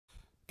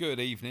Good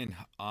evening.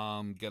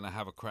 I'm going to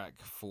have a crack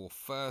for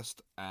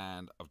first,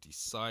 and I've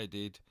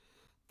decided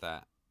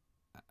that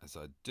as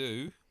I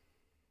do,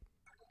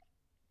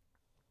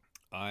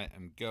 I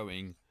am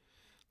going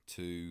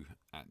to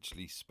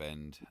actually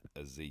spend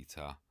a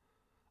Zeta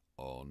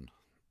on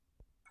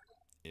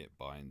It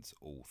Binds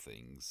All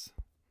Things.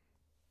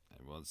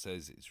 Everyone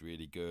says it's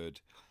really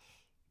good.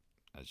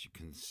 As you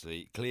can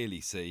clearly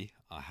see,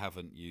 I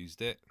haven't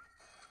used it.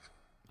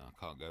 I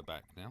can't go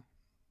back now.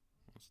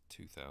 That's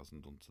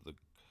 2,000 onto the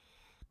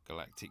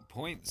galactic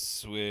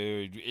points.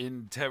 We're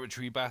in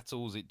territory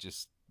battles. It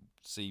just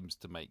seems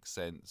to make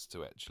sense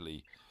to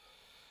actually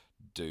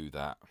do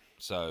that.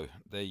 So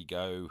there you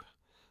go.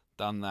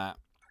 Done that.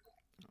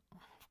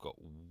 I've got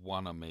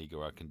one Omega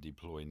I can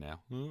deploy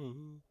now.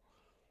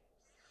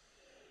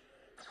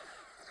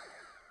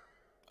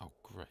 Oh,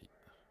 great.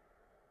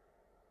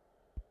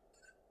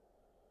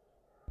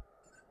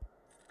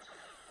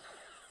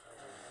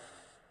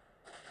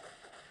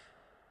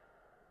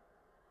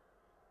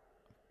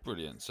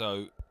 Brilliant.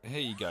 So here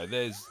you go.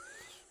 There's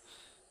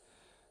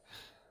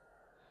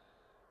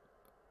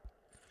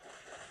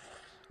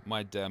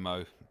my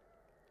demo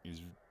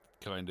is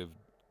kind of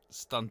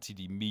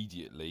stunted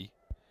immediately,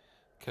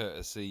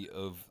 courtesy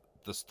of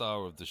the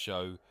star of the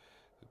show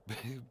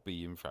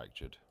being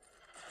fractured.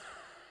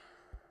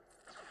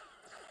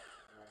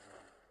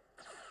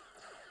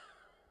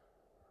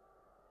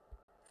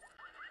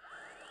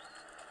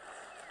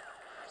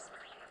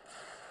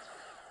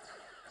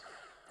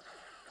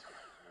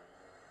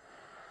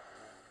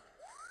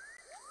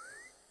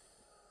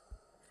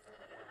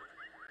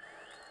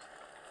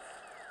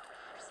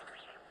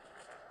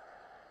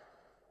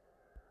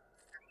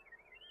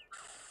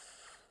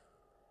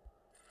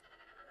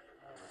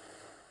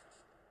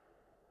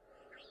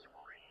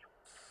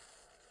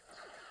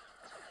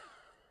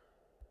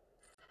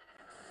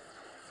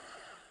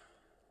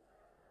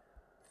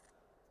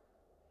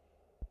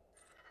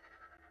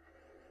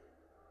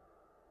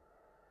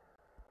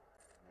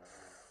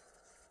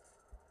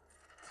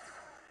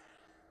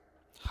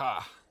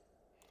 Ha!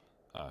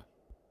 Oh.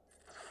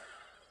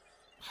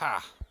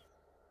 Ha!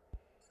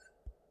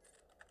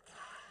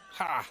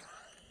 Ha!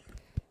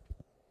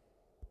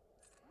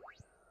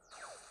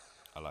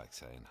 I like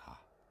saying ha.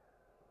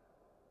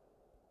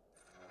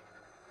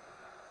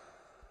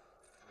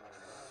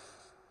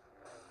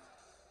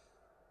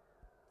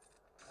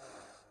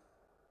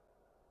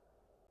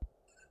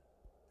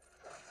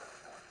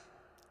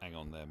 Hang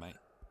on there, mate.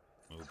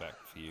 We're back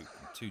for you in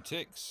 2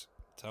 ticks.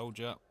 Told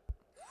ya.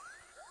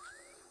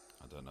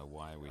 I don't know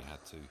why we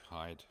had to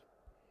hide.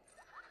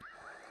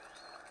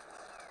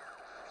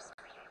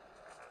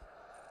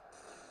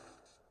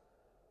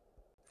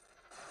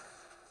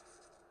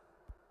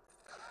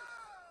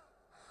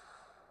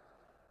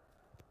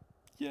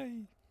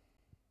 Yay!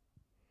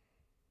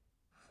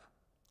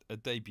 A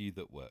debut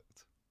that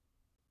worked.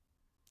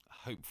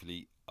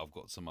 Hopefully I've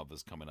got some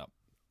others coming up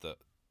that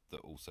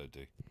also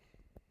do.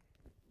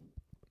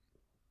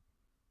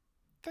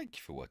 Thank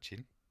you for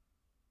watching.